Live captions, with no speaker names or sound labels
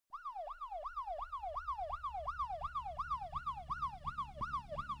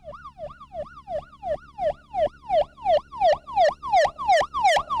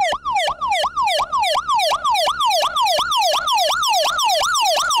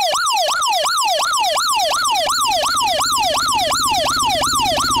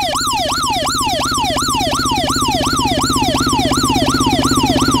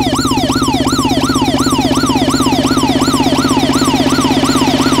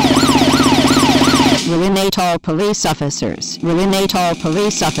Ruinate all police officers. Ruinate all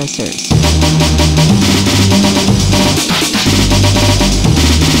police officers.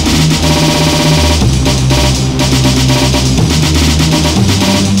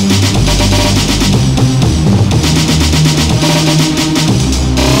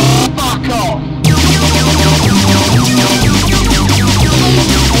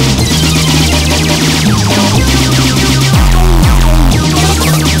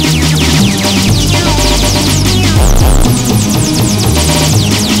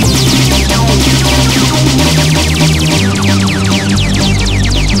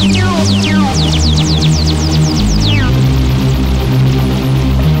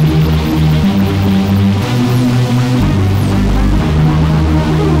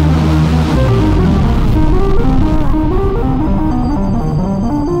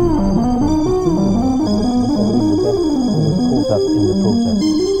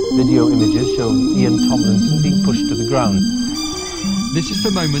 This is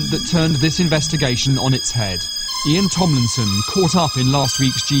the moment that turned this investigation on its head. Ian Tomlinson caught up in last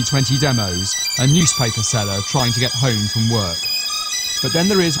week's G20 demos, a newspaper seller trying to get home from work. But then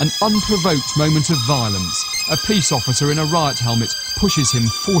there is an unprovoked moment of violence. A police officer in a riot helmet pushes him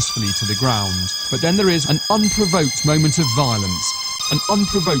forcefully to the ground. But then there is an unprovoked moment of violence. An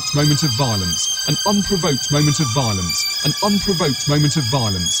unprovoked moment of violence. An unprovoked moment of violence. An unprovoked moment of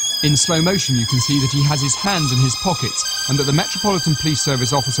violence. In slow motion you can see that he has his hands in his pockets and that the Metropolitan Police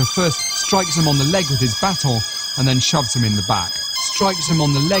Service officer first strikes him on the leg with his baton and then shoves him in the back. Strikes him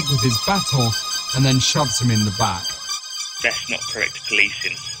on the leg with his baton and then shoves him in the back. That's not correct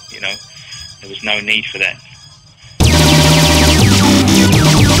policing, you know. There was no need for that.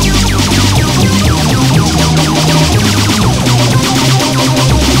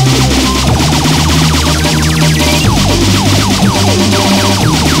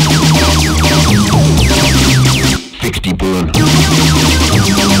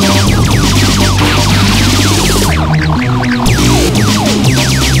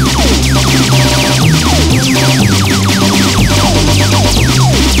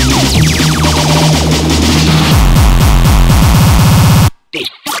 This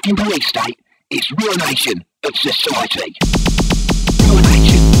fucking police state is ruination of society.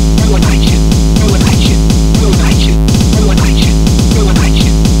 Ruination, ruination, ruination, ruination, ruination,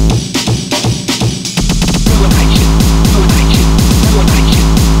 ruination. Ruination, ruination, ruination,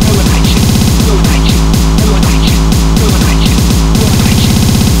 ruination, ruination, ruination, ruination, ruination.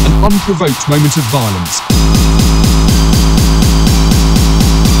 An unprovoked moment of violence.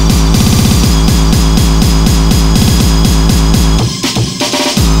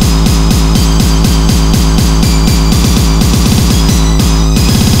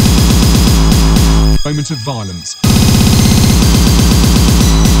 Moment of violence.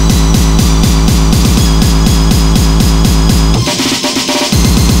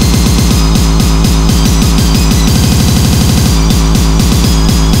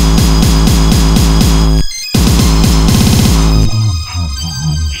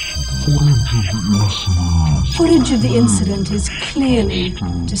 Footage of the incident is clearly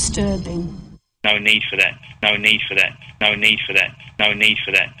disturbing. No need for that. No need for that. No need for that. No need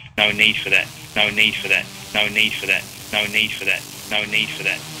for that. No need for that. No need for that. No need for that. No need for that. No need for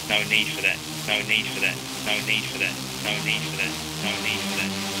that. No need for that. No need for that. No need for that. No need for that. No need for that. No need for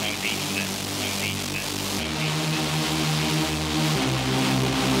that. No need for that. No need for that.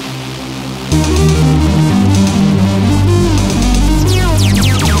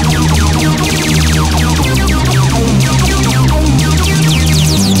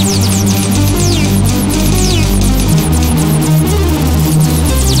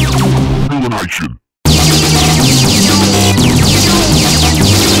 Ruination.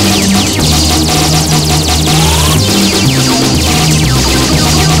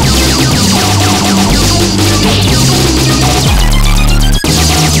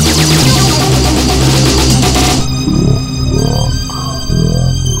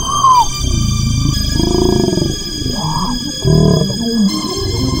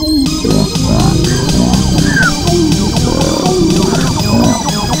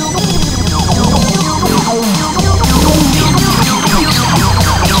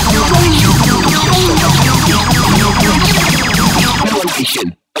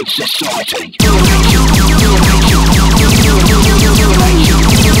 Of society.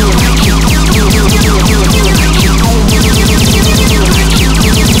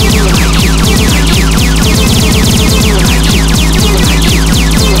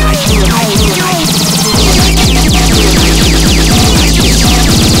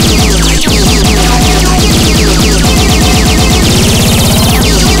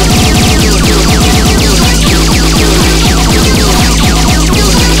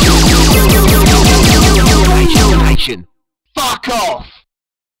 fuck off!